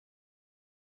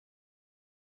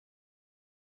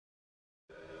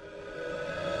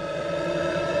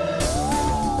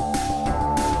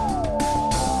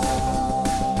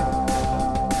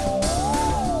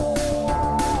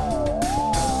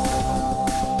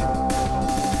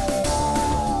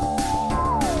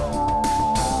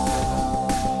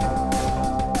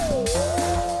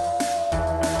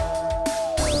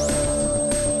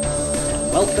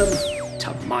Welcome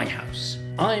to my house.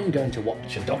 I'm going to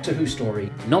watch a Doctor Who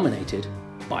story nominated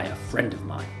by a friend of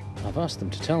mine. I've asked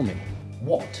them to tell me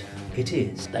what it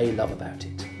is they love about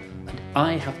it, and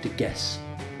I have to guess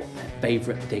what their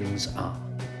favourite things are.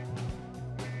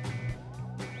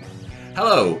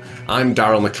 Hello, I'm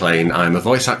Darrell MacLaine. I'm a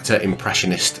voice actor,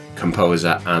 impressionist,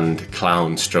 composer and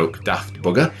clown stroke daft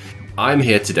bugger. I'm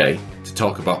here today to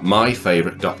talk about my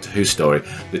favourite Doctor Who story,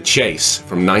 The Chase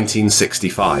from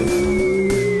 1965.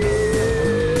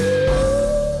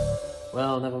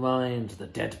 Well, never mind the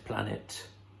dead planet,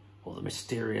 or the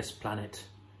mysterious planet,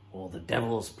 or the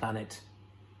devil's planet.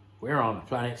 We're on a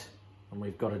planet, and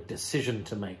we've got a decision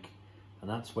to make, and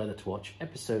that's whether to watch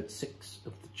episode 6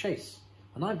 of The Chase.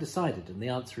 And I've decided, and the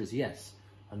answer is yes.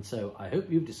 And so I hope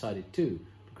you've decided too,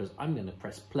 because I'm going to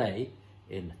press play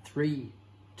in 3,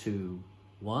 2,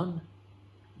 1,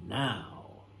 now.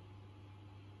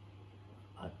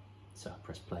 So I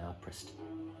pressed play, I pressed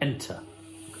enter,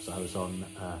 because I was on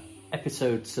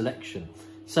episode selection.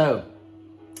 So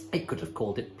it could have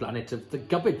called it Planet of the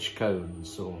Garbage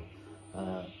Cones, or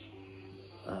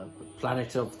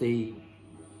Planet of the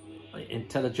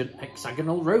Intelligent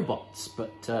Hexagonal Robots,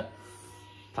 but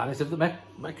Planet of the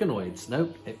Mechanoids.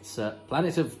 Nope, it's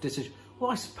Planet of Decision.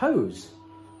 Well, I suppose.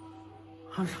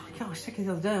 I was thinking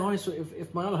the other day,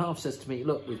 if my other half says to me,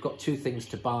 look, we've got 2 things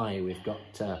to buy. We've got,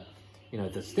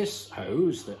 there's this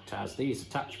hose that has these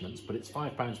attachments, but it's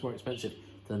 £5 more expensive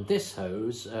than this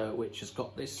hose, which has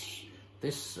got this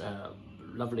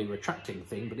lovely retracting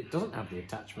thing, but it doesn't have the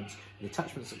attachments. The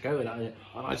attachments that go with that, and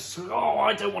I just,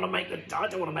 I don't want to make the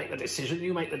decision.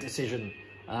 You make the decision.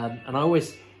 And I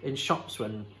always, in shops,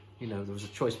 when there was a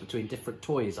choice between different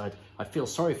toys, I'd feel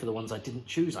sorry for the ones I didn't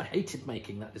choose. I hated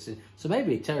making that decision. So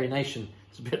maybe Terry Nation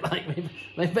is a bit like,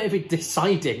 maybe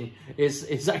deciding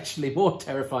is actually more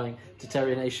terrifying to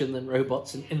Terry Nation than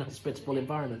robots in inhospitable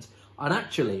environments. And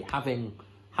actually, having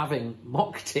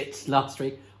mocked it last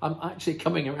week, I'm actually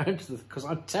coming around to this, because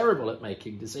I'm terrible at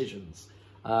making decisions,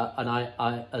 and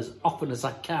I as often as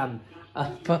I can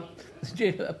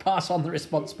pass on the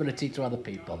responsibility to other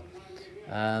people.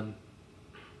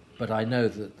 But I know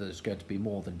that there's going to be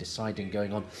more than deciding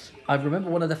going on. I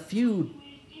remember one of the few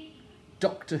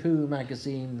Doctor Who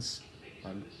magazines.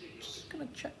 I'm just going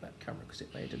to check that camera because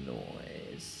it made a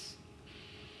noise.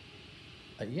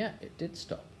 Yeah, it did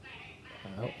stop.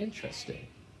 How interesting.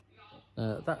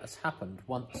 That has happened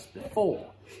once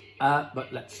before,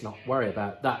 but let's not worry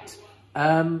about that.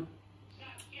 I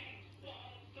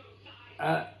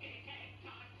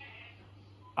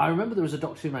remember there was a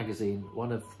Doctor Who magazine,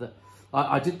 one of the...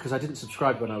 I did, because I didn't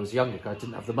subscribe when I was younger, because I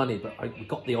didn't have the money, but I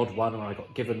got the odd one, or I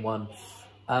got given one.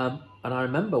 And I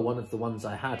remember one of the ones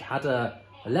I had a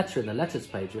letter in the letters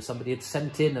page where somebody had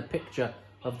sent in a picture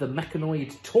of the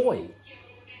Mechanoid toy.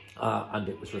 And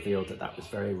it was revealed that that was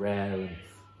very rare, and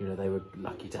they were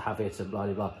lucky to have it, and blah,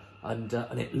 blah, blah. And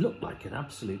it looked like an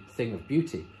absolute thing of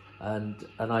beauty. And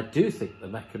I do think the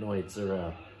Mechanoids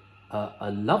are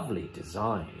a lovely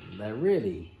design. They're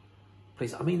really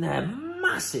pleased. I mean, they're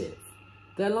massive.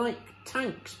 They're like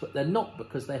tanks, but they're not,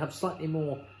 because they have slightly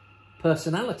more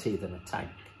personality than a tank.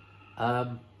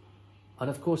 And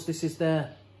of course, this is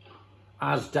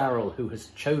as Darrell, who has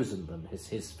chosen them, is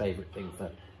his favourite thing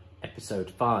for episode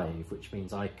 5, which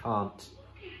means I can't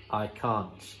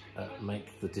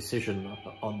make the decision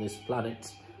on this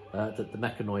planet that the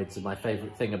Mechanoids are my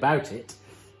favourite thing about it.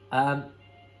 And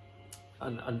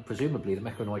presumably the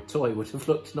Mechanoid toy would have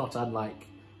looked not unlike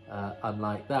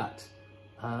that.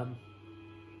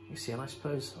 You see, and I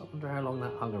suppose, I wonder how long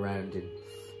that hung around in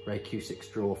Ray Cusick's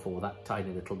drawer for, that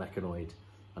tiny little Mechanoid.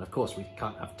 And of course we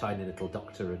can't have tiny little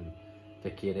Doctor and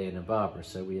Vicky and Ian and Barbara,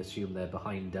 so we assume they're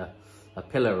behind a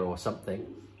pillar or something.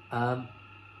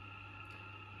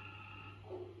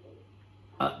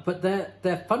 But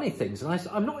they're funny things, and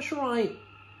I'm not sure I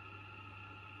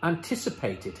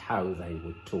anticipated how they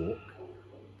would talk,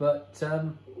 but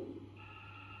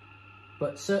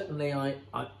certainly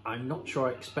I'm not sure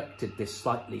I expected this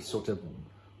slightly sort of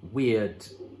weird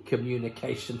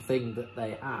communication thing that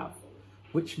they have,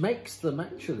 which makes them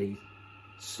actually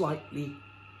slightly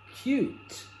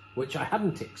cute, which I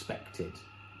hadn't expected.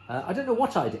 I don't know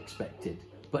what I'd expected,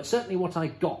 but certainly what I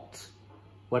got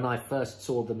when I first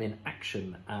saw them in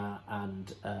action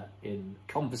and in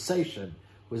conversation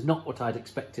was not what I'd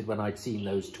expected when I'd seen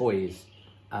those toys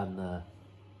and the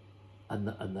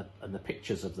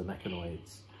pictures of the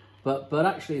Mechanoids. But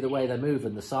actually the way they move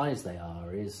and the size they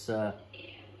are is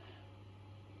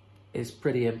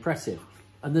pretty impressive.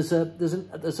 And there's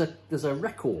a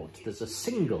record, there's a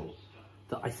single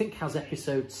that I think has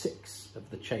episode 6 of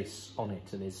The Chase on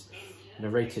it and is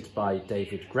narrated by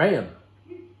David Graham.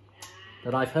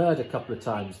 that I've heard a couple of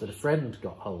times that a friend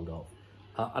got hold of.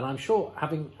 And I'm sure,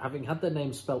 having had their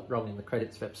name spelt wrong in the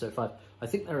credits of episode 5, I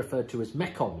think they're referred to as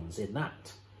Mechons in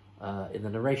that, in the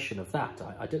narration of that.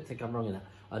 I don't think I'm wrong in that.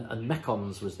 And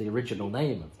Mechons was the original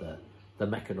name of the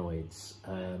Mechanoids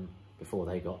before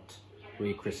they got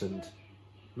rechristened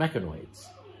Mechonoids.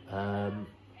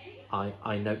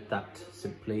 I note that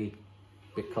simply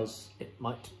because it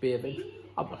might be of interest.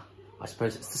 Well, I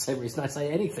suppose it's the same reason I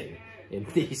say anything in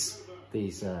these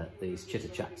chitter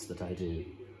chats that I do.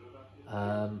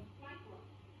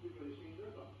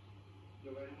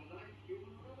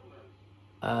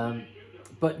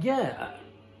 But yeah,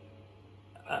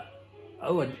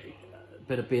 oh, and a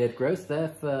bit of beard growth there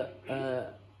for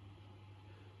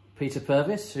Peter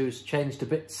Purvis, who's changed a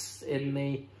bit in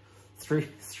the 3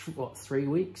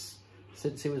 weeks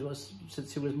since he was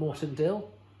Morton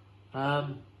Dill,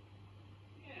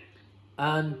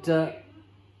 and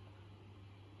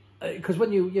because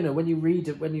when you read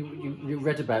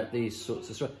about these sorts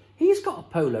of stories, he's got a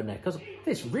polo neck.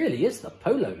 This really is the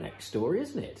polo neck story,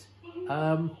 isn't it?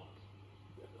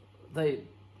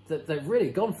 They've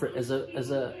really gone for it as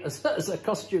a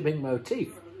costuming motif.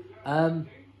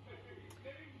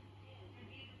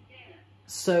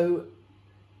 So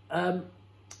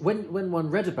when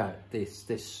one read about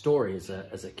this story as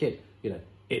a kid, you know,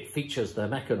 it features the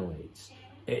Mechonoids,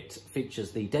 it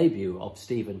features the debut of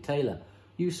Stephen Taylor.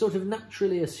 You sort of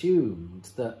naturally assumed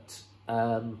that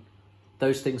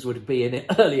those things would be in it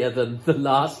earlier than the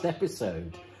last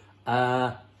episode.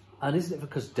 And isn't it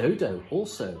because Dodo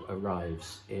also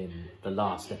arrives in the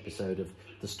last episode of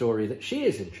the story that she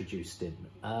is introduced in?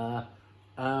 And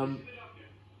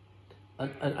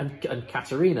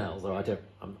Katerina, although I don't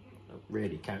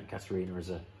really count Katerina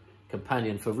as a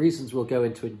companion for reasons we'll go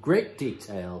into in great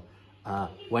detail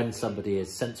when somebody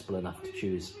is sensible enough to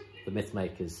choose the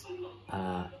Mythmakers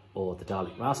or the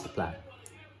Dalek Master Plan.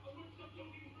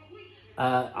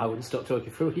 I wouldn't stop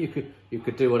talking for you. You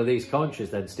could do one of these commentaries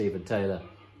then, Stephen Taylor.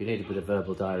 You need a bit of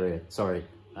verbal diarrhea. Sorry,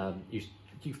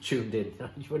 you've tuned in.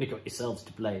 You've only got yourselves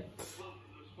to blame.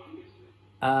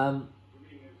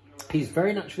 He's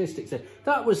very naturalistic. So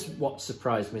that was what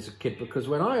surprised me as a kid, because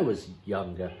when I was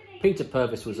younger, Peter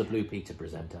Purvis was a Blue Peter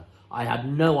presenter. I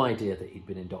had no idea that he'd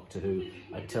been in Doctor Who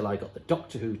until I got the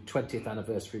Doctor Who 20th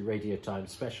Anniversary Radio Time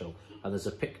special, and there's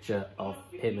a picture of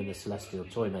him in the Celestial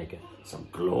Toymaker. Some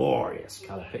glorious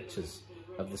colour pictures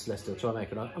of the Celestial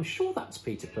Toymaker. And I'm sure that's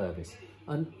Peter Purvis.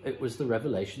 And it was the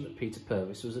revelation that Peter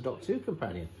Purvis was a Doctor Who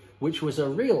companion, which was a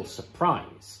real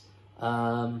surprise.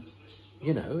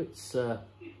 You know, it's,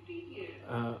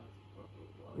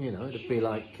 you know, it'd be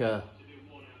like, you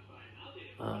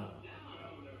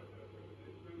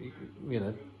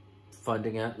know,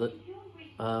 finding out that,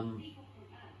 I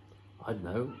don't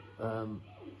know,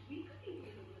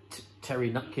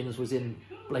 Terry Nutkins was in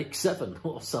Blake 7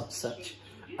 or some such.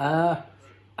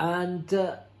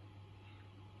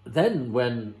 Then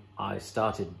when I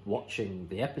started watching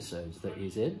the episodes that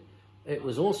he's in, it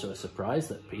was also a surprise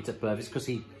that Peter Purvis, because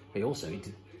he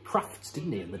did crafts,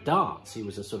 didn't he, in the darts. He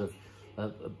was a sort of,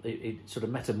 he sort of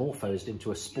metamorphosed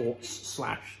into a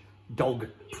sports/dog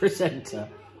presenter.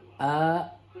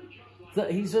 That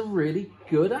he's a really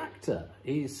good actor.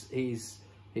 He's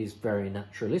very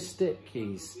naturalistic.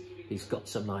 He's got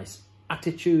some nice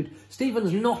attitude.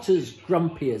 Stephen's not as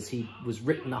grumpy as he was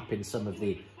written up in some of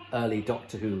the early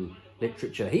Doctor Who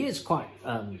literature. He is quite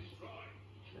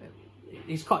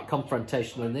he's quite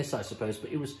confrontational in this, I suppose, but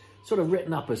he was sort of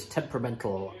written up as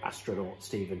temperamental astronaut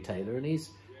Stephen Taylor, and he's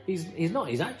not.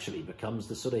 He's actually becomes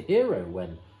the sort of hero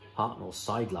when Hartnell's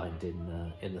sidelined in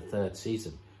the 3rd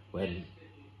season, when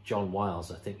John Wiles,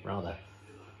 I think rather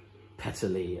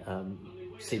pettily,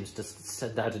 seems to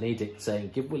send out an edict saying,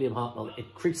 give William Hartnell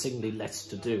increasingly less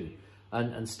to do,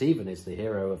 and Stephen is the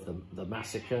hero of the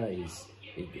massacre. He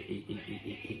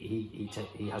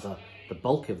has the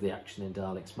bulk of the action in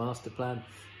Dalek's master plan,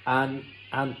 and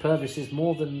Purvis is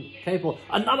more than capable.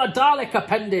 Another Dalek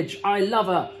appendage, I love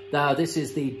her. Now this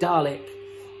is the Dalek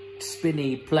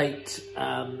spinny plate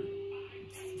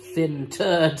thin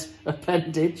turd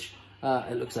appendage.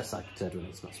 It looks less like a turd when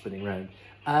it's not spinning round.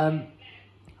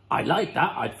 I like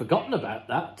that. I'd forgotten about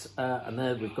that. And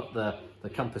there we've got the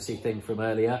compassy thing from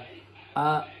earlier.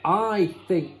 I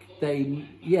think I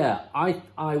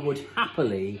would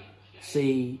happily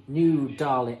see new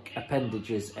Dalek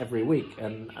appendages every week,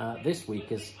 and this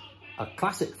week is a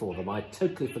classic for them. I'd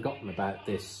totally forgotten about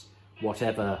this,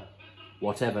 whatever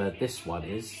this one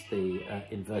is, the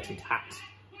inverted hat,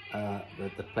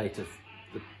 the plate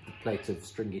of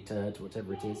stringy turd,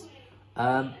 whatever it is.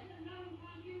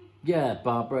 Yeah,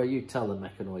 Barbara, you tell the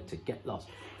Mechanoid to get lost.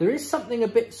 There is something a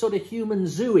bit sort of human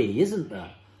zoo-y, isn't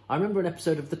there? I remember an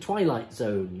episode of The Twilight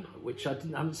Zone, which I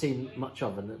haven't seen much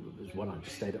of, and it was one I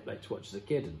just stayed up late to watch as a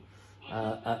kid,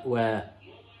 and where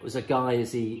it was a guy,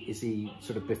 is he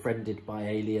sort of befriended by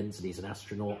aliens, and he's an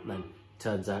astronaut, and then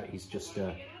turns out he's just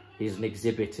he's an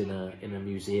exhibit in a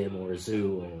museum or a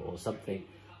zoo or something.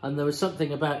 And there was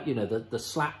something about, you know, the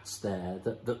slats there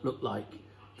that look like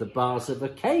the bars of a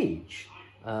cage.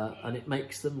 And it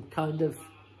makes them kind of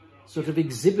sort of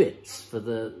exhibits for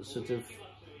the sort of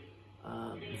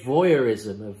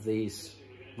voyeurism of these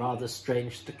rather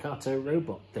strange staccato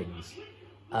robot things.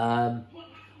 And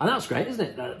that's great, isn't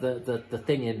it? The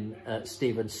thing in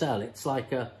Stephen's cell, it's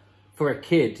like for a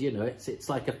kid, you know, it's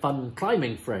like a fun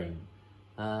climbing frame.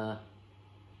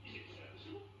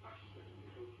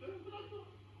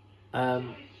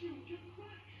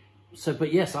 So,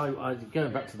 but yes, I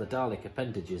going back to the Dalek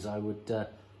appendages, I would,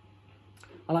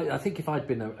 I think if I'd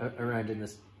been around in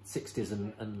the 60s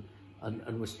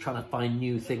and was trying to find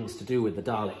new things to do with the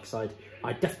Daleks,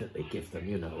 I'd definitely give them,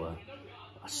 you know,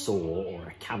 a saw or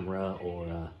a camera or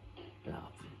a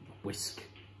whisk.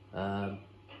 And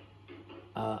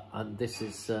this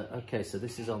is, okay, so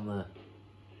this is on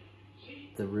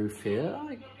the roof here.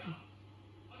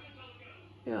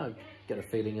 I get a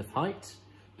feeling of height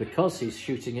because he's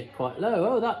shooting it quite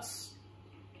low. Oh, that's,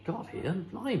 God, Ian,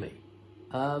 blimey.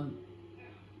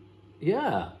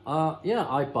 Yeah,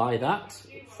 I buy that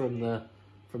from the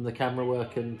camera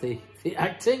work and the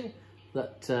acting,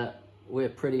 that we're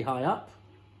pretty high up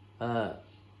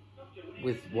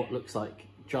with what looks like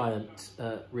giant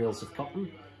reels of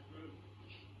cotton.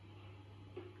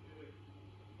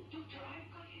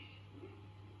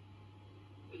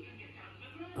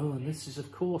 Oh, and this is,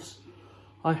 of course,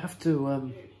 I have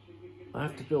to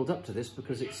build up to this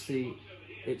because it's the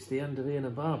end of Ian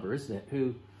and Barbara, isn't it?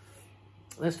 Who,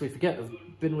 lest we forget, have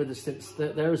been with us since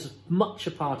they're as much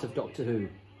a part of Doctor Who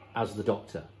as the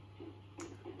Doctor.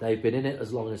 They've been in it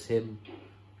as long as him.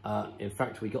 In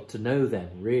fact, we got to know them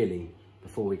really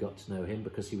before we got to know him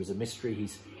because he was a mystery.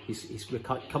 We're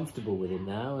quite comfortable with him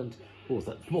now, and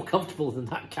that's more comfortable than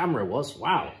that camera was.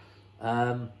 Wow.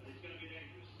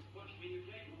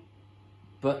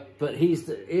 But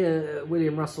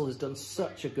William Russell has done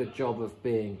such a good job of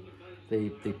being the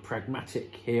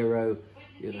pragmatic hero,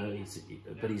 you know.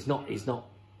 But he's not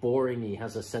boring. He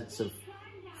has a sense of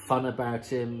fun about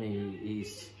him.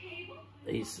 He's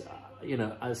you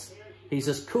know, he's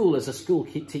as cool as a school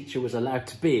teacher was allowed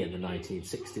to be in the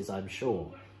 1960s, I'm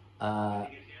sure.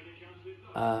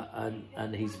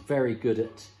 And he's very good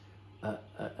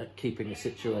at keeping a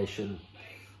situation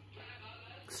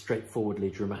straightforwardly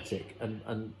dramatic,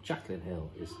 and Jacqueline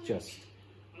Hill is just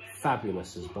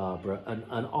fabulous as Barbara,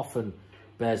 and often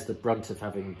bears the brunt of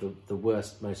having the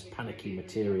worst, most panicky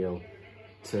material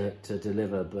to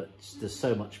deliver, but there's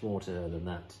so much more to her than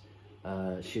that.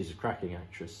 She's a cracking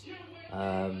actress,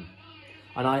 and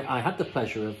I had the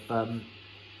pleasure of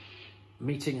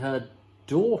meeting her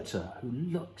daughter, who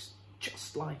looks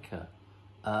just like her.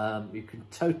 You can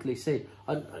totally see.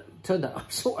 And turned out I'm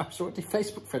sort of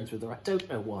Facebook friends with her. I don't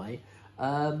know why,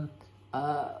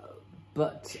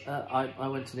 but I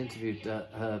went and interviewed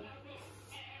her,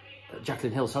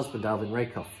 Jacqueline Hill's husband, Alvin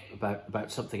Rakoff,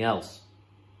 about something else.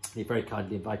 He very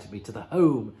kindly invited me to the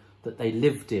home that they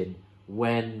lived in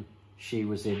when she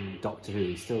was in Doctor Who.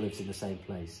 He still lives in the same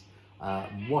place.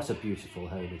 What a beautiful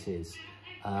home it is,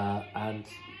 and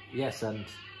yes, and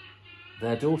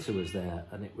their daughter was there,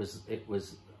 and it was,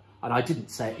 and I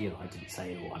didn't say, you know, oh,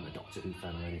 I'm a Doctor Who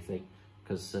fan or anything,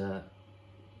 because I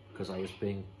was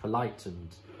being polite and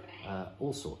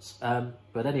all sorts.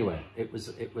 But anyway,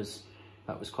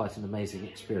 that was quite an amazing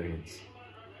experience.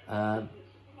 I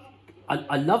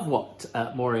love what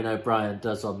Maureen O'Brien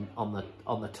does on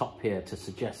the top here to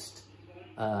suggest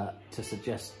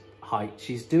height.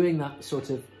 She's doing that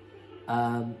sort of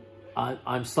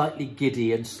I'm slightly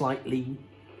giddy and slightly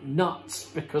nuts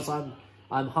because I'm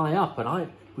high up,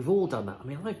 and we've all done that. I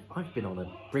mean, I've been on a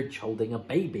bridge holding a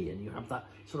baby, and you have that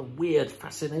sort of weird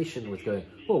fascination with going,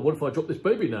 well, what if I drop this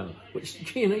baby now?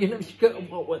 Which, you know,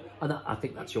 and I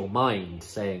think that's your mind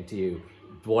saying to you,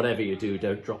 whatever you do,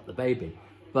 don't drop the baby.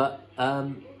 But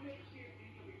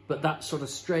that sort of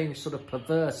strange, sort of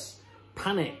perverse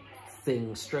panic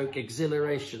thing, stroke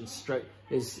exhilaration, stroke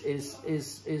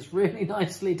is really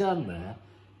nicely done there.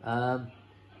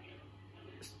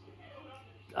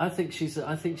 I think she's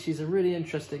a really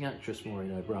interesting actress,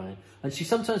 Maureen O'Brien, and she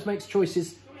sometimes makes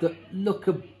choices that look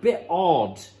a bit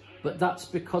odd, but that's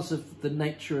because of the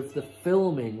nature of the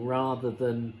filming rather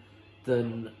than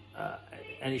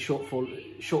any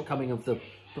shortcoming of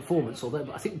performance, although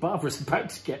I think Barbara's about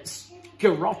to get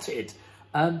garroted.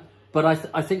 But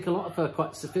I think a lot of her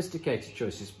quite sophisticated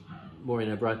choices,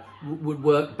 Maureen O'Brien, would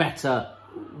work better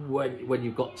when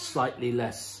you've got slightly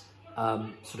less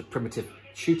sort of primitive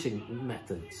shooting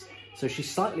methods. So she's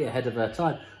slightly ahead of her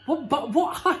time. But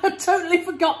what I had totally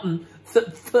forgotten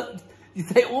that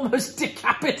they almost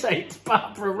decapitate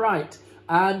Barbara Wright.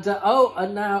 And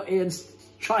and now Ian's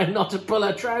trying not to pull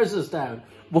her trousers down.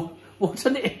 What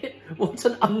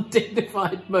an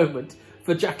undignified moment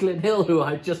for Jacqueline Hill, who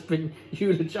I'd just been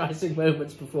eulogising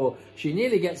moments before. She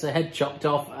nearly gets her head chopped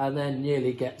off and then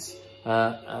nearly gets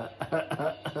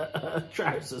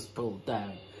trousers pulled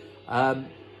down.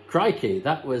 Crikey,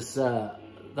 that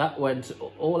went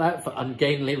all out for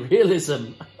ungainly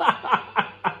realism.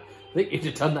 I think you'd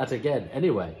have done that again.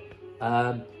 Anyway,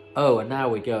 and now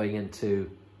we're going into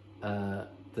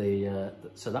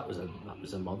so that was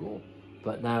a model,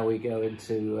 but now we go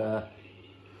into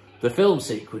the film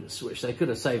sequence, which they could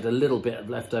have saved a little bit of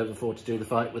leftover for to do the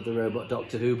fight with the robot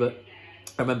Doctor Who. But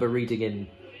I remember reading in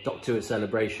Doctor Who at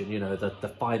Celebration, you know, the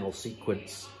final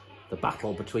sequence, the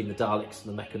battle between the Daleks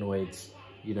and the Mechanoids.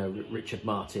 You know, Richard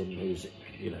Martin,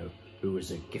 who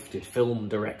was a gifted film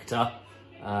director,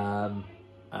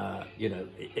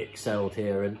 excelled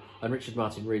here, and Richard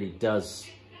Martin really does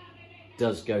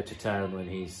go to town when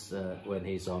he's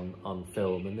on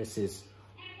film, and this is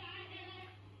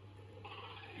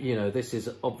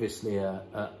obviously a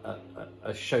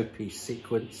showpiece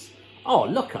sequence. Oh,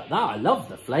 look at that! I love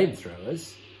the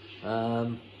flamethrowers,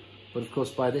 but of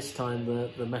course by this time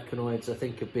the Mechanoids, I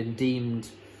think, have been deemed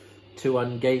too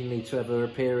ungainly to ever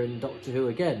appear in Doctor Who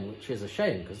again, which is a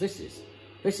shame, because this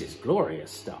is glorious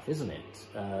stuff, isn't it?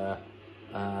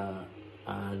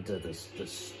 And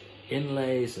there's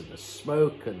inlays and there's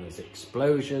smoke and there's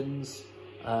explosions,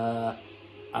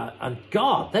 and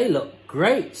God, they look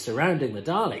great surrounding the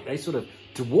Dalek. They sort of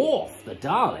dwarf the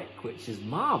Dalek, which is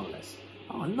marvellous.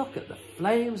 Oh, and look at the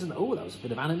flames, and oh, that was a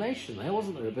bit of animation there,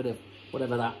 wasn't there? A bit of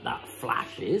whatever that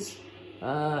flash is.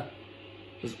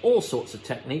 There's all sorts of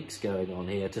techniques going on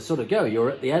here to sort of go. You're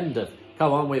at the end of,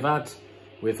 come on, we've had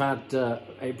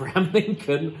Abraham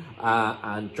Lincoln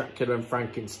and Dracula and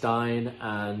Frankenstein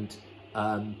and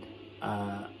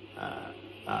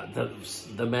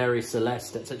the Mary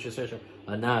Celeste, etc., etc.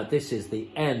 And now this is the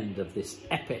end of this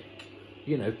epic,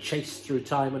 chase through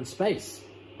time and space.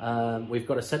 We've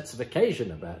got a sense of occasion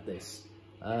about this,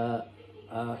 and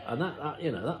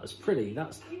that was pretty.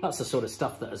 That's the sort of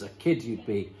stuff that as a kid you'd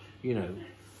be,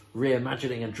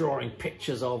 reimagining and drawing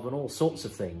pictures of and all sorts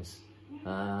of things.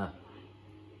 And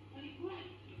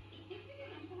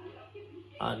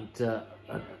the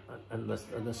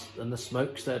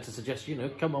smoke's there to suggest,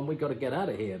 come on, we've got to get out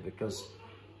of here, because,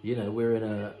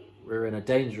 we're in a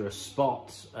dangerous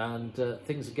spot, and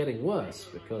things are getting worse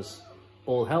because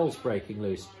all hell's breaking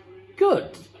loose.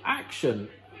 Good action,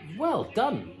 well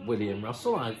done, William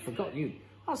Russell. I forgot you.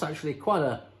 That's actually quite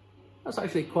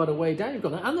a way down you've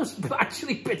got, and there's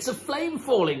actually bits of flame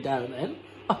falling down. Then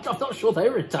I'm not sure they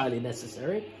were entirely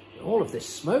necessary. All of this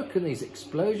smoke and these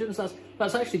explosions,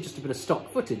 that's actually just a bit of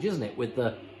stock footage, isn't it, with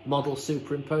the model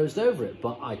superimposed over it?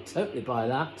 But I totally buy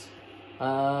that.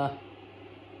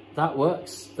 That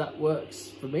works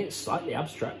for me. It's slightly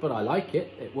abstract, but I like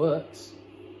it. It works.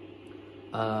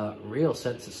 Real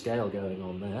sense of scale going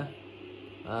on there.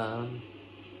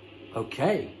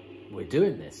 Okay, we're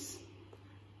doing this.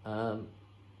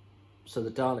 So the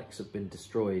Daleks have been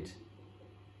destroyed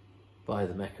by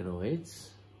the Mechanoids,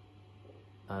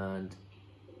 and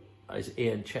is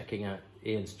Ian's checking out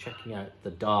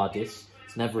the TARDIS.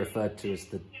 It's never referred to as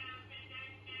the...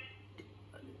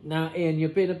 Now, Ian,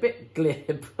 you've been a bit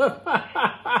glib.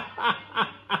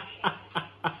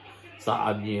 It's like,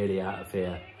 I'm nearly out of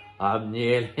here. I'm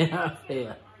nearly out of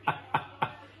here.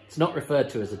 It's not referred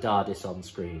to as a TARDIS on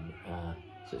screen.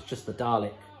 So it's just the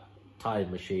Dalek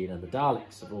time machine, and the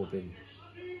Daleks have all been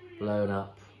blown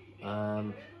up.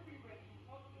 And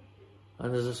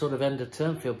there's a sort of end of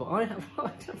term feel, but I have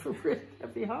a really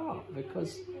heavy heart,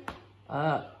 because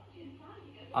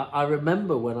I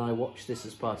remember when I watched this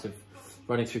as part of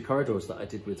Running Through Corridors that I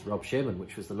did with Rob Shearman,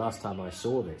 which was the last time I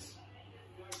saw this.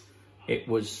 It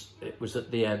was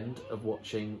at the end of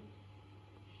watching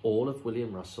all of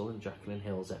William Russell and Jacqueline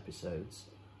Hill's episodes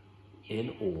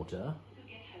in order,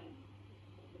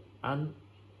 and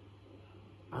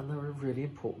they're a really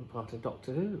important part of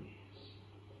Doctor Who.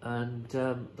 And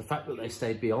the fact that they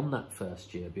stayed beyond that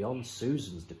first year, beyond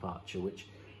Susan's departure, which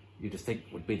you'd think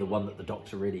would be the one that the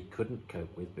Doctor really couldn't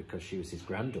cope with because she was his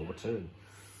granddaughter, and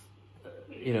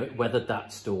it weathered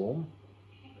that storm.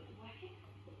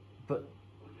 But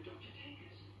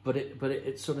but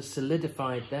it sort of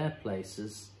solidified their place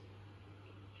as,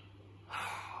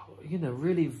 you know,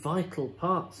 really vital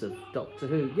parts of Doctor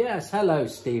Who. Yes, hello,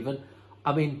 Stephen.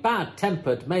 I mean,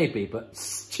 bad-tempered maybe, but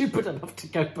stupid enough to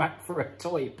go back for a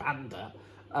toy panda.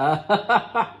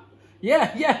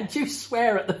 Yeah, do you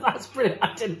swear at them? That's brilliant.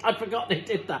 I'd forgotten he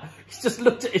did that. He's just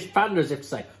looked at his panda as if to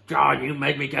say, "Oh, you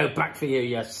made me go back for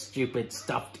you stupid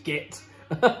stuffed git."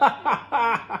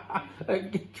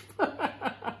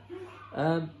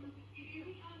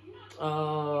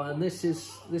 Oh, and this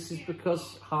is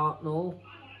because Hartnell.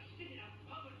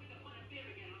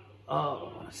 Oh,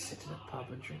 I want to sit in a pub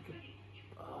and drink it.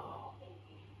 Oh.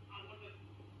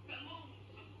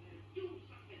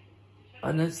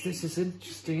 And this is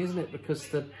interesting, isn't it? Because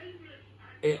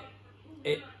it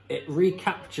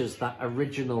recaptures that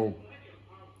original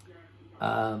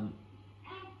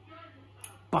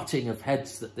butting of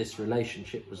heads that this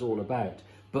relationship was all about.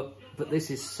 But this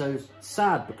is so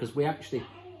sad because we actually,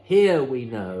 here we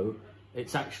know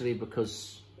it's actually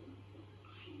because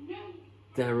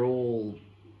they're all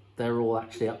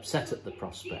actually upset at the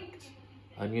prospect.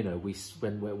 And you know,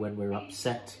 when we're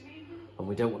upset and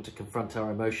we don't want to confront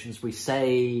our emotions, we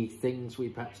say things we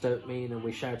perhaps don't mean, and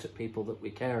we shout at people that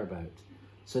we care about.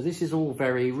 So this is all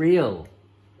very real.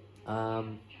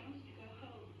 And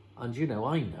you know,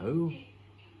 I know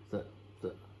that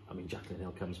I mean, Jacqueline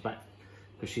Hill comes back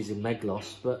because she's in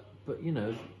Meglos, but you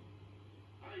know,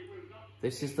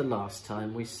 this is the last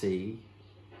time we see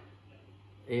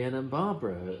Ian and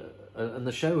Barbara, and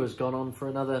the show has gone on for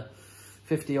another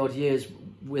 50 odd years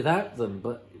without them,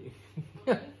 but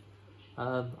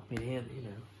I mean, Ian, you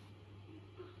know,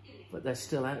 but they're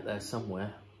still out there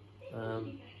somewhere,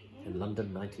 in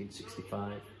London,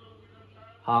 1965.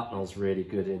 Hartnell's really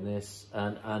good in this,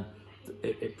 and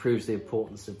it proves the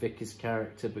importance of Vicky's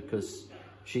character, because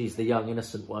she's the young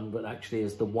innocent one, but actually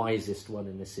is the wisest one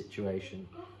in this situation,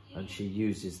 and she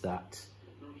uses that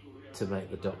to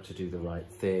make the Doctor do the right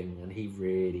thing. And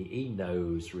he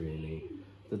knows really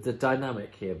that the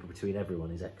dynamic here between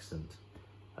everyone is excellent.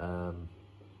 And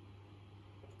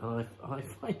I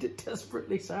find it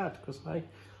desperately sad, because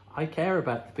I care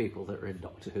about the people that are in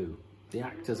Doctor Who, the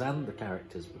actors and the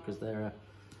characters, because they're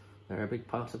a big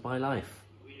part of my life.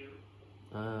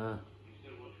 And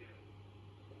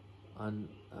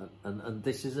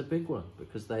this is a big one,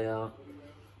 because they're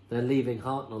leaving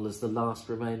Hartnell as the last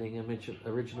remaining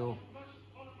original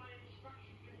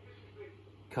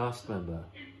cast member,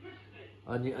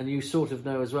 and you sort of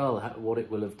know as well what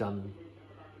it will have done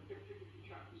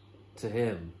to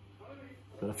him.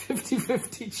 But a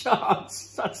 50-50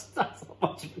 chance, that's not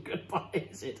much of a goodbye,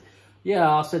 is it? Yeah,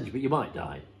 I'll send you, but you might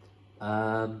die.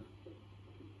 And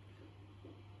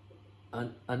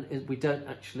we don't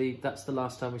actually, that's the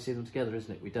last time we see them together,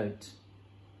 isn't it? We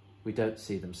don't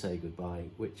see them say goodbye,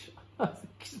 which I think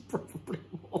is probably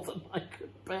more than I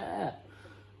could bear.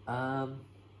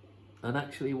 And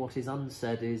actually what is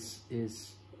unsaid is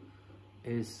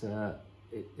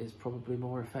probably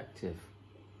more effective.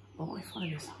 Oh, I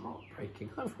find this heartbreaking,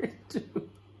 I really do.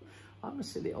 I'm a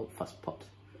silly old fusspot.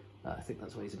 I think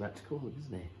that's what he's about to call him,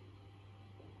 isn't he?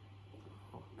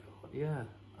 Oh God, yeah.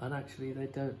 And actually they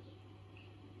don't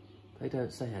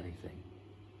say anything.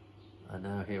 And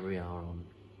now here we are on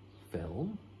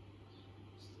film,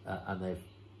 and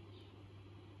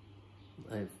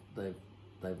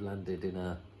they've landed in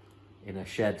a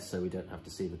shed, so we don't have to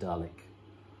see the Dalek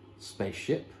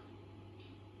spaceship.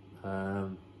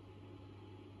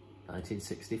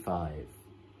 1965.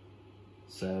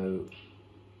 So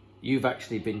you've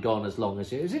actually been gone as long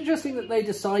as you. It was interesting that they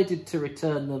decided to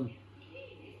return them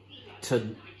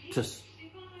to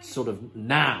sort of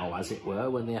now, as it were,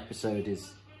 when the episode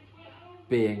is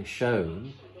being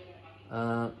shown.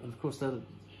 And of course, then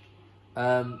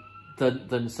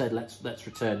said let's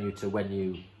return you to when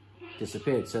you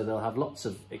disappeared. So they'll have lots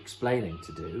of explaining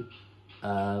to do.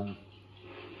 I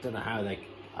don't know how they're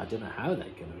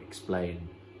going to explain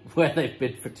where they've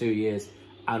been for 2 years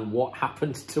and what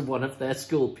happened to one of their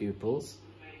school pupils,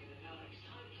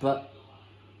 but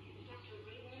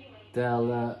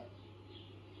they'll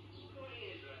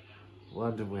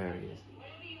wonder where he is.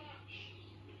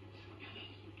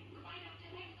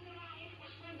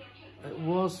 It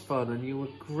was fun, and you were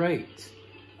great.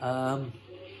 And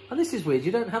this is weird,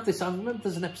 you don't have this. I remember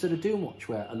there's an episode of Doomwatch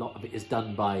where a lot of it is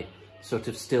done by sort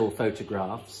of still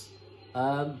photographs,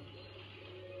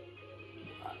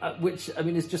 which, I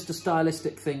mean, is just a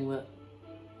stylistic thing that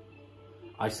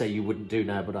I say you wouldn't do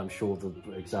now, but I'm sure the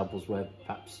examples where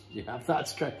perhaps you have that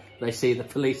straight. They see the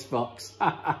police box.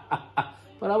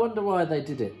 But I wonder why they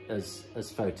did it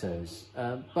as photos.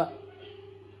 But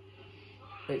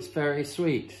it's very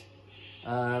sweet.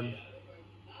 And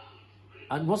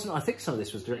I think some of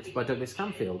this was directed by Douglas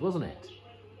Camfield, wasn't it?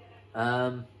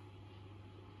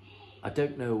 I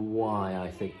don't know why I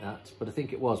think that, but I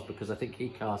think it was because I think he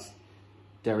cast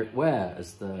Derek Ware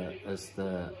as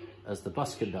the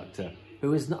bus conductor,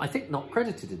 who is I think not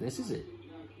credited in this, is it?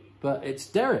 But it's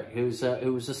Derek who was a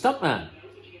stuntman,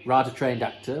 rather trained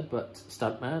actor, but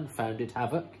stuntman. Founded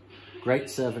Havoc, great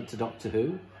servant to Doctor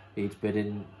Who. He'd been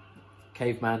in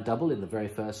Caveman Double in the very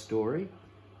first story,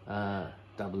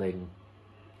 doubling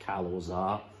Cal or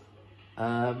Zar.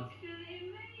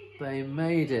 They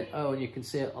made it. Oh, and you can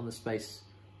see it on the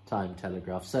space-time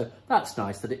telegraph. So that's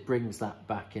nice that it brings that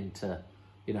back into,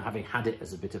 you know, having had it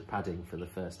as a bit of padding for the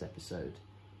first episode.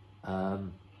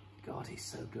 God, he's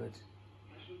so good.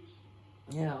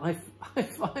 Yeah, I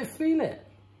feel it.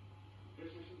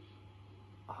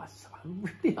 Oh, I'm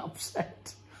really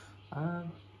upset.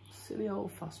 Silly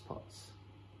old fusspots.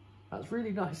 That's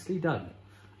really nicely done.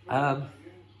 And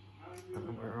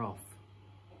we're off.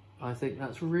 I think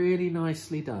that's really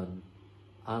nicely done,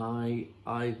 and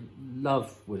I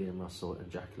love William Russell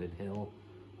and Jacqueline Hill.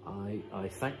 I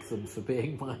thank them for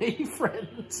being my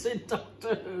friends in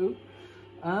Doctor Who,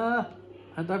 and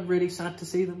I'm really sad to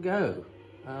see them go.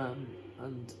 And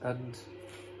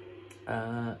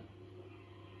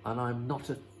I'm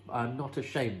not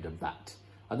ashamed of that.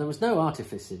 And there was no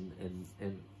artifice in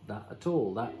that at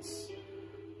all. That's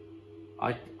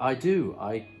I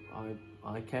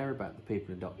care about the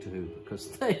people in Doctor Who because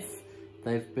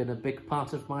they've been a big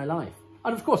part of my life.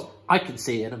 And of course, I can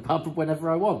see Ian and Barbara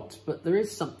whenever I want, but there is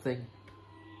something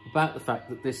about the fact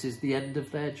that this is the end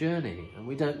of their journey, and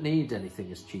we don't need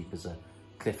anything as cheap as a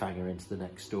cliffhanger into the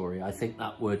next story. I think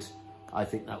that would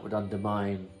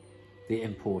undermine the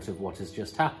import of what has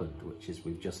just happened, which is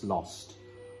we've just lost,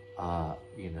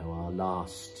 you know, our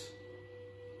last,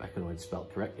 Mechonoid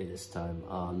spelled correctly this time,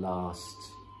 our last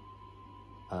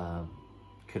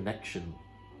connection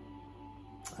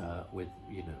with,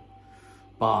 you know,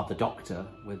 bar the Doctor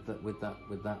with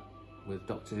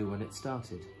Doctor Who when it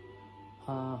started.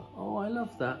 Oh, I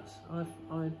love that.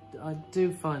 I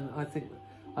do find, I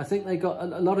think they got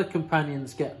a lot of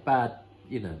companions get bad,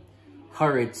 you know,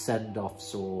 hurried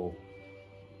send-offs or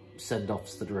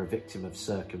send-offs that are a victim of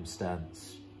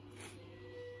circumstance.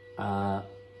 I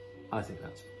think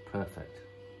that's perfect.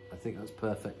 I think that's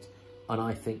perfect, and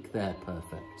I think they're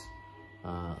perfect.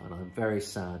 And I'm very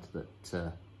sad that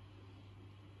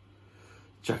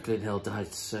Jacqueline Hill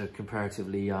died so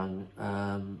comparatively young.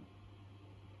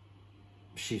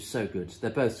 She's so good. They're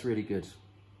both really good.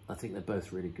 I think they're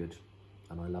both really good,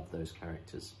 and I love those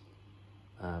characters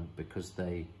because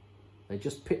they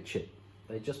just pitch it.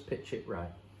 They just pitch it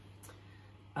right.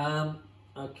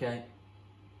 Okay.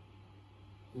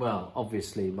 Well,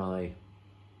 obviously my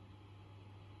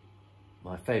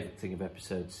favourite thing of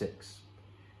episode 6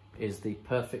 is the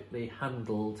perfectly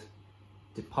handled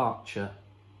departure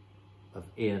of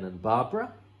Ian and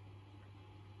Barbara.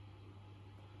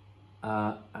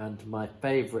 And my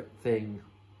favourite thing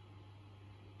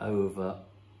overall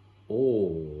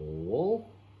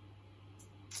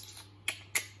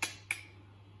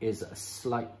is a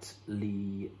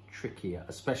slightly trickier,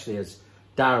 especially as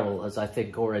Darrell has, I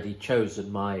think, already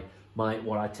chosen my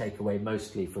what I take away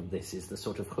mostly from this is the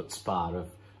sort of chutzpah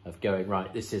of going,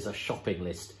 right, this is a shopping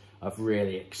list of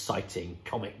really exciting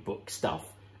comic book stuff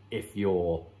if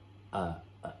you're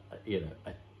you know,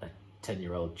 a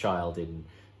 10-year-old child in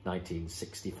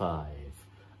 1965.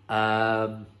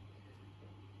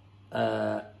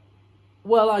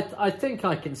 Well, I think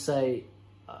I can say,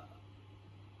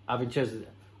 having chosen,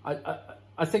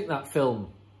 I think that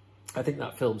film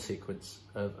sequence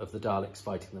of the Daleks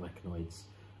fighting the Mechanoids,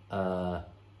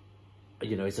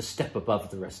 you know, is a step above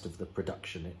the rest of the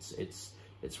production.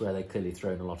 It's where they've clearly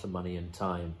thrown a lot of money and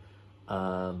time,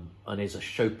 and is a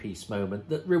showpiece moment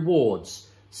that rewards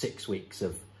 6 weeks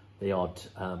of the odd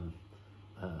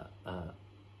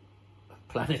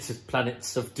planets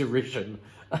of derision.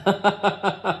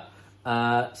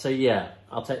 So yeah,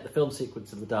 I'll take the film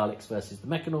sequence of the Daleks versus the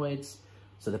Mechanoids.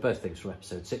 So they're both things from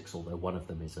episode 6, although one of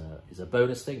them is a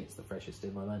bonus thing. It's the freshest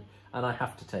in my mind. And I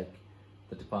have to take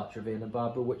the departure of Ian and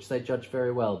Barbara, which they judge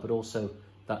very well, but also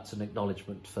that's an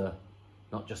acknowledgement for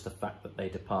not just the fact that they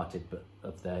departed, but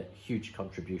of their huge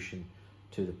contribution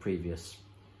to the previous,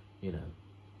 you know,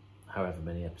 however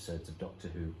many episodes of Doctor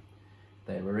Who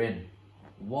they were in.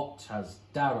 What has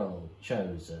Darrell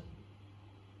chosen?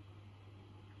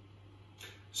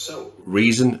 So,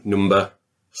 reason number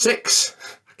 6.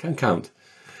 I can count.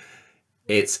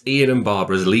 It's Ian and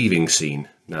Barbara's leaving scene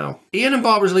now. Ian and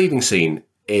Barbara's leaving scene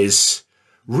is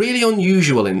really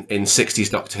unusual in 60s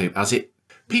Doctor Who, as it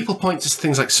people point to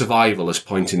things like Survival as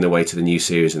pointing the way to the new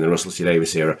series in the Russell T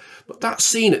Davies era, but that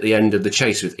scene at the end of The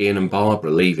Chase with Ian and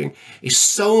Barbara leaving is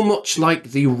so much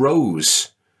like the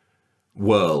Rose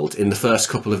world in the first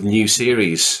couple of new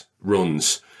series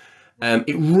runs.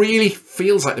 It really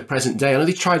feels like the present day. I know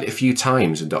they tried it a few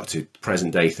times in Doctor Who,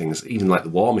 present day things, even like the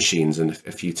War Machines and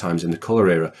a few times in the Colour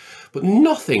era, but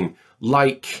nothing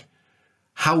like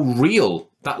how real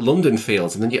that London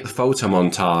feels. And then you get the photo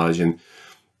montage, and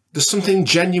there's something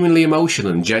genuinely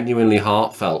emotional and genuinely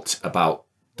heartfelt about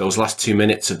those last 2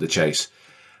 minutes of The Chase.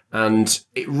 And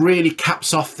it really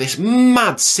caps off this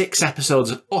mad 6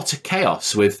 episodes of utter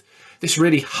chaos with this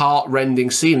really heart-rending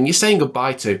scene. And you're saying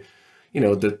goodbye to, you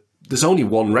know, there's only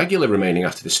one regular remaining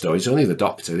after this story. It's only the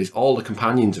Doctor. All the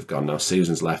companions have gone now.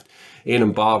 Susan's left. Ian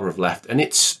and Barbara have left. And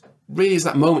it's really is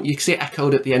that moment. You can see it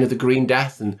echoed at the end of The Green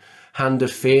Death and Hand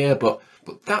of Fear. But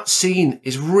that scene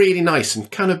is really nice and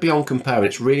kind of beyond compare.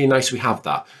 It's really nice we have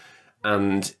that.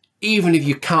 And even if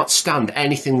you can't stand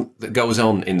anything that goes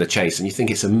on in The Chase and you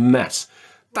think it's a mess,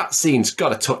 that scene's got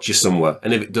to touch you somewhere.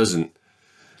 And if it doesn't,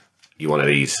 you're one of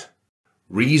these.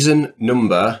 Reason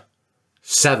number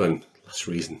 7.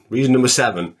 Reason number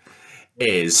 7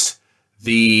 is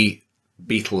the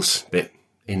Beatles bit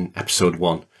in episode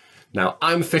 1. Now,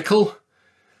 I'm fickle,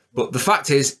 but the fact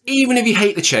is, even if you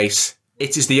hate The Chase,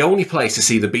 it is the only place to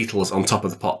see the Beatles on Top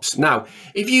of the Pops. Now,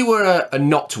 if you were a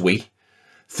not-we,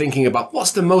 thinking about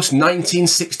what's the most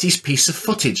 1960s piece of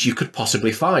footage you could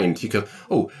possibly find, you go,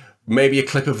 oh, maybe a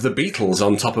clip of the Beatles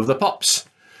on Top of the Pops.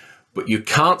 But you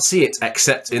can't see it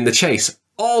except in The Chase.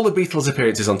 All the Beatles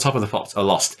appearances on Top of the Pops are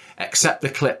lost, except the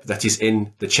clip that is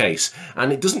in The Chase.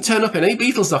 And it doesn't turn up in any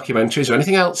Beatles documentaries or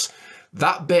anything else.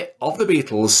 That bit of the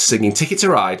Beatles singing Ticket to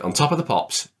Ride on Top of the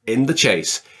Pops in The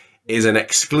Chase is an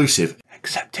exclusive,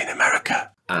 except in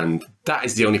America. And that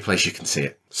is the only place you can see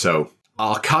it. So,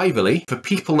 archivally, for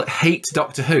people that hate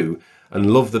Doctor Who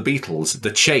and love the Beatles,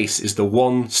 The Chase is the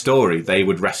one story they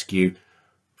would rescue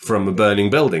from a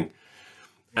burning building.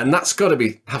 And that's got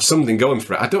to have something going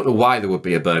for it. I don't know why there would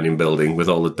be a burning building with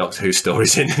all the Doctor Who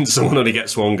stories in and someone only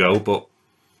gets one go, but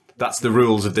that's the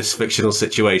rules of this fictional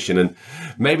situation. And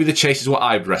maybe The Chase is what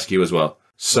I'd rescue as well.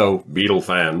 So, Beatle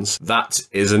fans, that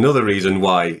is another reason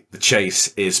why The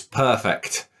Chase is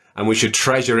perfect. And we should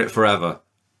treasure it forever.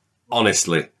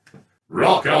 Honestly.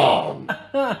 Rock on!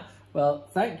 Well,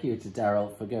 thank you to Darrell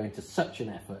for going to such an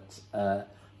effort to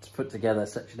put together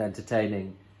such an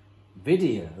entertaining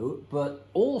video, but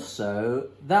also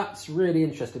that's really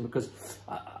interesting because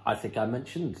I think I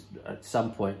mentioned at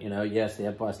some point, you know, yes, the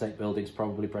Empire State Building's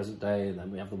probably present day, and then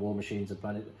we have the War Machines and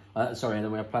and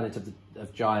then we have Planet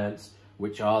of Giants,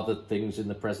 which are the things in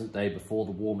the present day before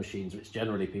the War Machines, which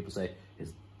generally people say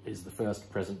is the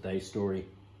first present day story.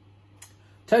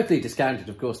 Totally discounted,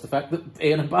 of course, the fact that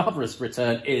Ian and Barbara's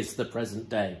return is the present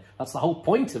day. That's the whole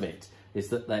point of it, is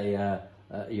that they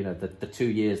you know, the 2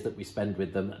 years that we spend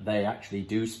with them, they actually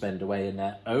do spend away in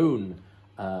their own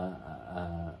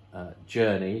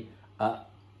journey.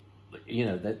 You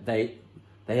know, that they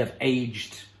have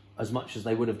aged as much as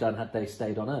they would have done had they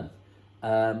stayed on Earth.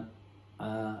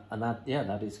 And that, yeah,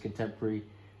 that is contemporary.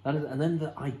 And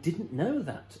then I didn't know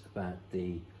that about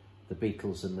the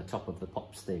Beatles and the Top of the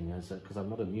Pops thing, because I'm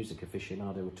not a music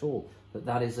aficionado at all.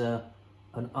 That is an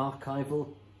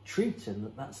archival treat,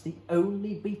 and that's the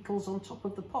only Beatles on Top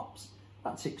of the Pops.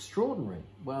 That's extraordinary.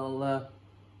 Well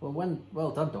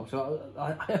done, Doctor.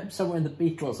 I hope somewhere in the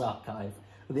Beatles archive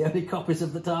are the only copies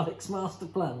of the Daleks Master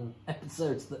Plan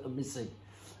episodes that are missing.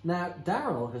 Now,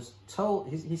 Darrell has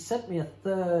he sent me a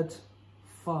third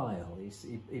file.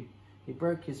 He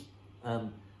broke his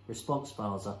response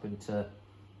files up into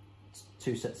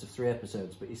 2 sets of 3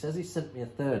 episodes, but he says he sent me a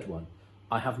third one.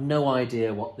 I have no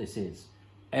idea what this is.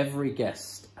 Every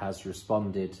guest has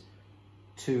responded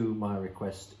to my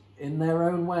request in their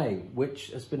own way, which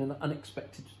has been an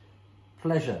unexpected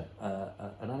pleasure,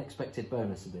 an unexpected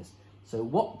bonus of this. So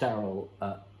what Darrell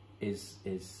is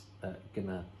going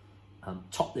to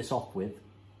top this off with,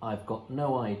 I've got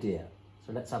no idea.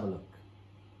 So let's have a look.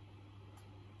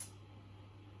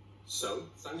 So,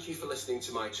 thank you for listening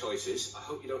to my choices. I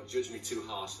hope you don't judge me too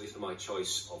harshly for my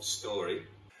choice of story.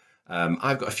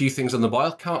 I've got a few things on the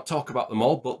boil, can't talk about them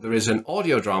all, but there is an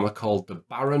audio drama called The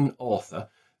Baron Author,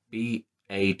 B-A-R-R-E-N,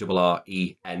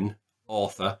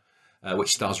 Author,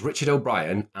 which stars Richard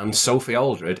O'Brien and Sophie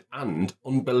Aldred, and,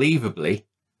 unbelievably,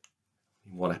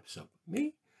 in one episode,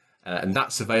 me. And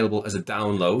that's available as a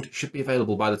download. It should be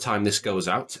available by the time this goes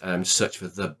out. Search for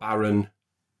The Baron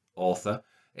Author.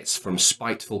 It's from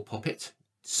Spiteful Puppet.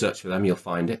 Search for them, you'll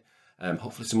find it.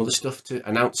 Hopefully some other stuff to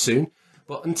announce soon.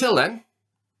 But until then,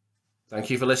 thank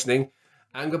you for listening,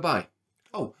 and goodbye.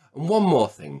 Oh, and one more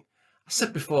thing. I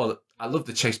said before that I love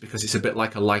The Chase because it's a bit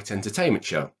like a light entertainment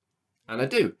show. And I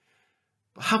do.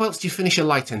 But how else do you finish a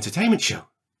light entertainment show?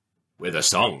 With a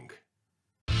song.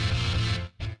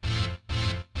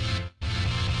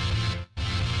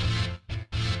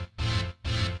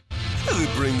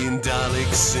 They're bringing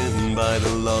Daleks in by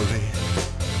the lorry.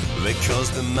 They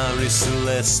caused them marry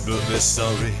Celeste, but they're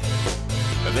sorry.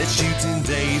 They're shooting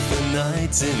day for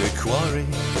night in a quarry.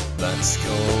 That's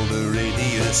called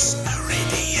Iridius.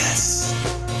 Iridius.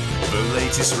 The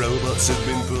latest robots have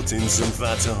been putting some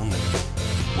fat on,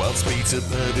 whilst Peter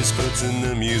Purvis put an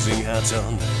amusing hat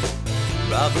on.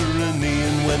 Barbara and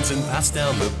Ian went and passed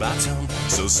down the baton.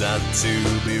 So sad to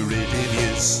be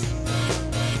Iridius.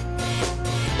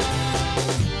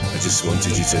 I just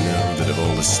wanted you to know that of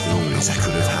all the stories I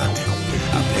could have had,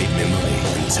 I paid me money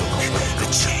and took The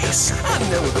Chase. I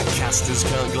know the casters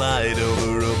can't glide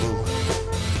over rubble.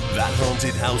 That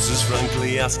haunted house is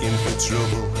frankly asking for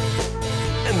trouble.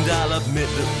 And I'll admit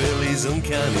that Billy's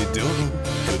uncanny double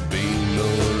could be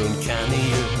more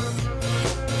uncannier.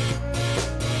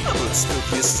 But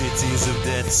stuff your cities of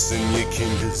deaths and your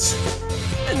kinders,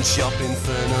 and shop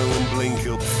Inferno and blink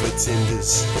up for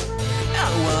Tinders. I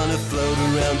wanna float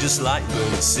around just like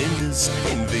burnt cinders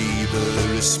in Viva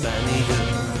Hispania.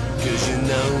 Cause you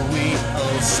know we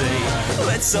all say,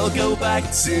 let's all go back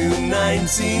to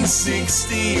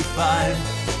 1965.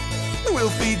 We'll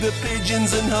feed the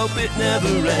pigeons and hope it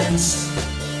never ends.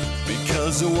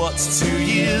 Because what's 2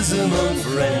 years among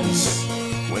friends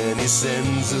when he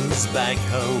sends us back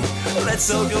home?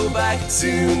 Let's all go back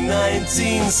to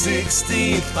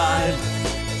 1965.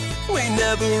 We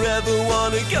never ever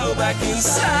want to go back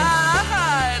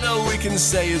inside. All we can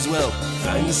say is, well,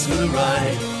 thanks for the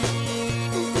ride.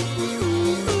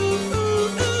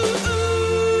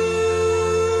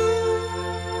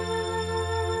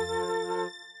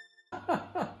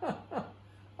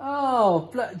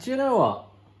 Oh, do you know what?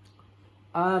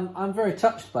 I'm very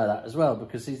touched by that as well,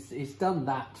 because he's done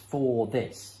that for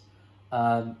this.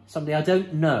 Somebody I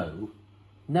don't know,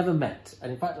 never met,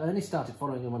 and in fact I only started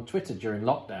following him on Twitter during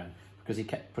lockdown because he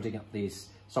kept putting up these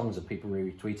songs of people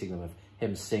retweeting them of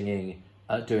him singing,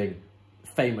 doing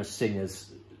famous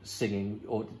singers singing,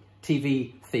 or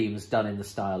TV themes done in the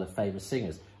style of famous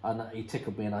singers, and he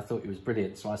tickled me and I thought he was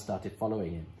brilliant, so I started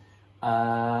following him.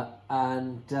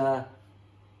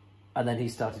 And then he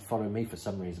started following me for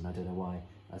some reason, I don't know why.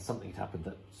 Something had happened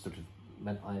that sort of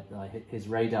meant I hit his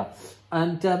radar.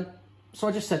 And so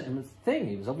I just sent him a thing.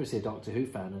 He was obviously a Doctor Who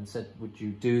fan, and said, would you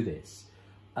do this?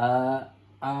 And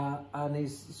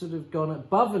he's sort of gone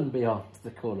above and beyond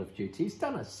the Call of Duty. He's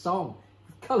done a song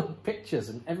with coloured pictures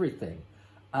and everything.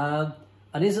 And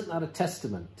isn't that a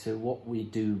testament to what we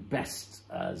do best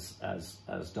as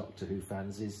Doctor Who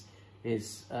fans,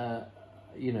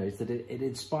 you know, is that it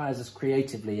inspires us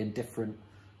creatively in different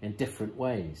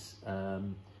ways.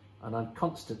 And I'm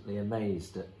constantly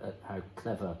amazed at how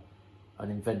clever and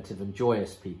inventive and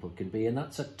joyous people can be, and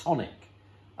that's a tonic,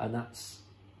 and that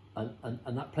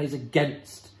plays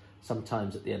against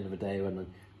sometimes at the end of the day when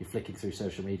you're flicking through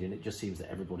social media and it just seems that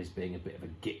everybody's being a bit of a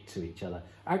git to each other.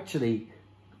 Actually,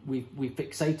 we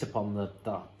fixate upon the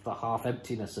half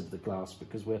emptiness of the glass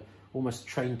because we're almost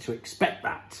trained to expect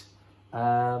that.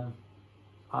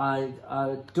 I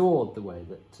adored the way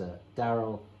that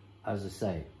Darrell, as I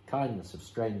say, kindness of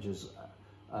strangers,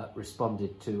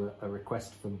 responded to a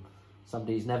request from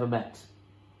somebody he's never met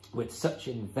with such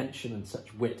invention and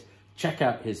such wit. Check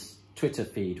out his Twitter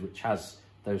feed, which has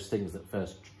those things that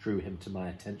first drew him to my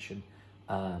attention.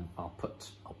 I'll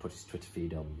put his Twitter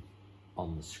feed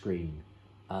on the screen.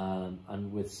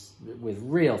 And with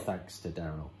real thanks to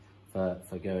Darrell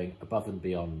for going above and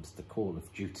beyond the Call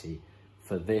of Duty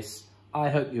for this. I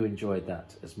hope you enjoyed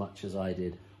that as much as I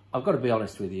did. I've got to be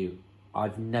honest with you,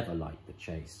 I've never liked The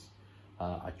Chase.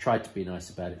 I tried to be nice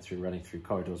about it through running through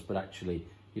corridors, but actually,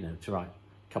 you know, to write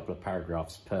a couple of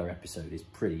paragraphs per episode is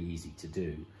pretty easy to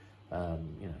do.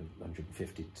 You know,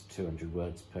 150 to 200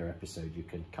 words per episode, you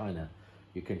can kind of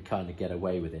get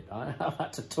away with it. I've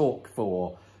had to talk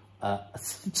for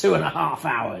 2.5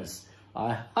 hours.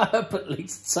 I hope at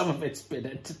least some of it's been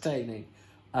entertaining.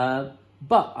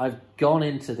 But I've gone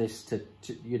into this to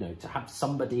you know, to have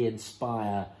somebody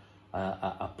inspire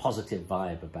a positive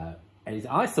vibe about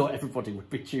anything. I thought everybody would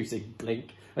be choosing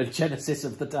Blink and Genesis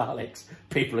of the Daleks.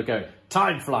 People are going,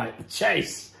 Time Flight, The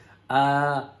Chase.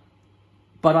 But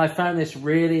I found this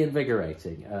really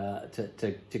invigorating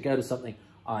to go to something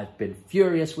I've been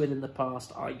furious with in the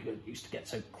past. I used to get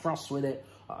so cross with it.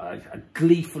 I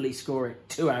gleefully score it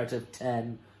 2 out of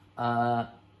 10. I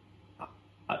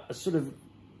sort of,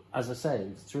 as I say,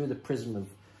 through the prism of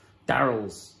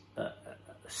Darrell's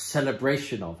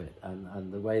celebration of it,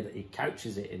 and the way that he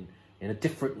couches it in a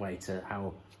different way to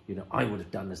how, you know, I would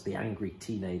have done as the angry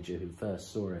teenager who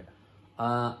first saw it.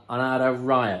 And I had a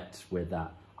riot with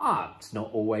that. It's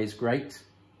not always great,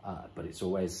 but it's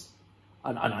always,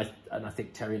 and I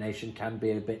think Terry Nation can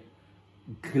be a bit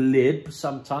glib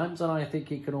sometimes, and I think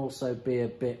he can also be a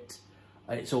bit,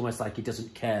 it's almost like he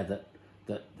doesn't care that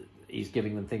he's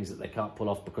giving them things that they can't pull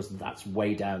off because that's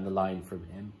way down the line from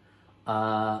him.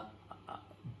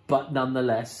 But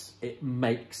nonetheless, it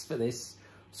makes for this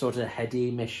sort of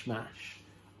heady mishmash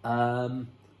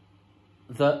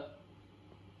that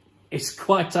is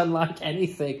quite unlike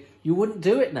anything. You wouldn't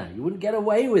do it now. You wouldn't get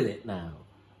away with it now,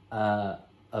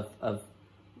 of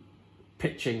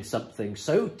pitching something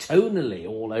so tonally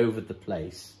all over the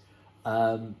place,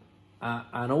 and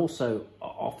also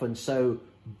often so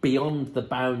beyond the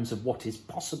bounds of what is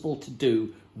possible to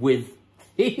do with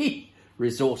the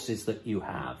resources that you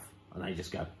have. And they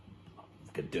just go,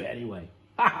 I'm going to do it anyway.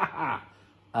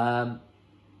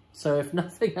 So if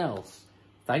nothing else,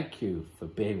 thank you for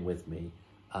being with me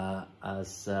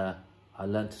as I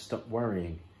learn to stop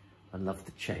worrying and love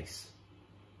the chase.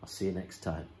 I'll see you next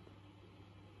time.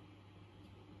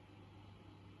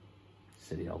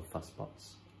 Silly old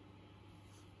fusspots.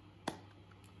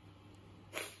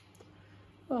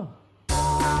 Oh.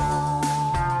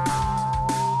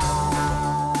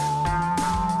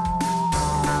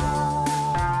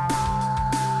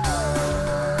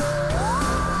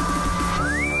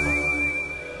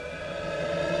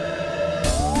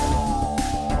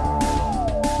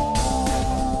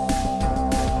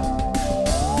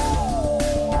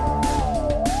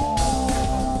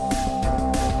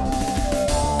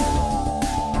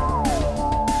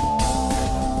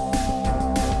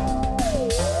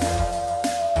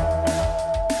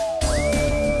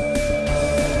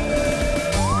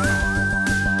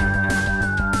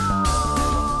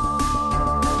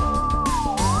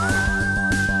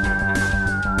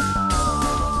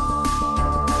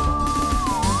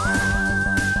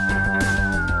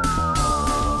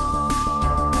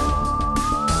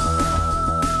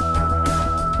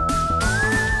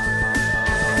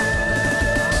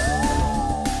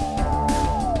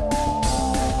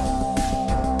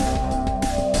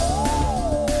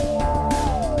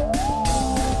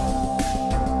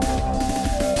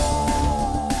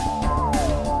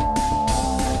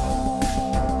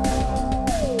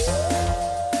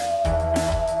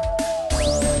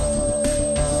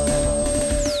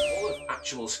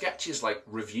 Sketches, like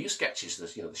review sketches,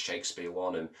 there's, you know, the Shakespeare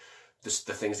one, and the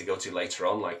things they go to later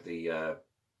on, like the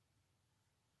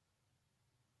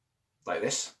like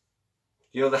this,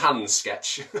 you know, the hands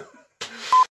sketch.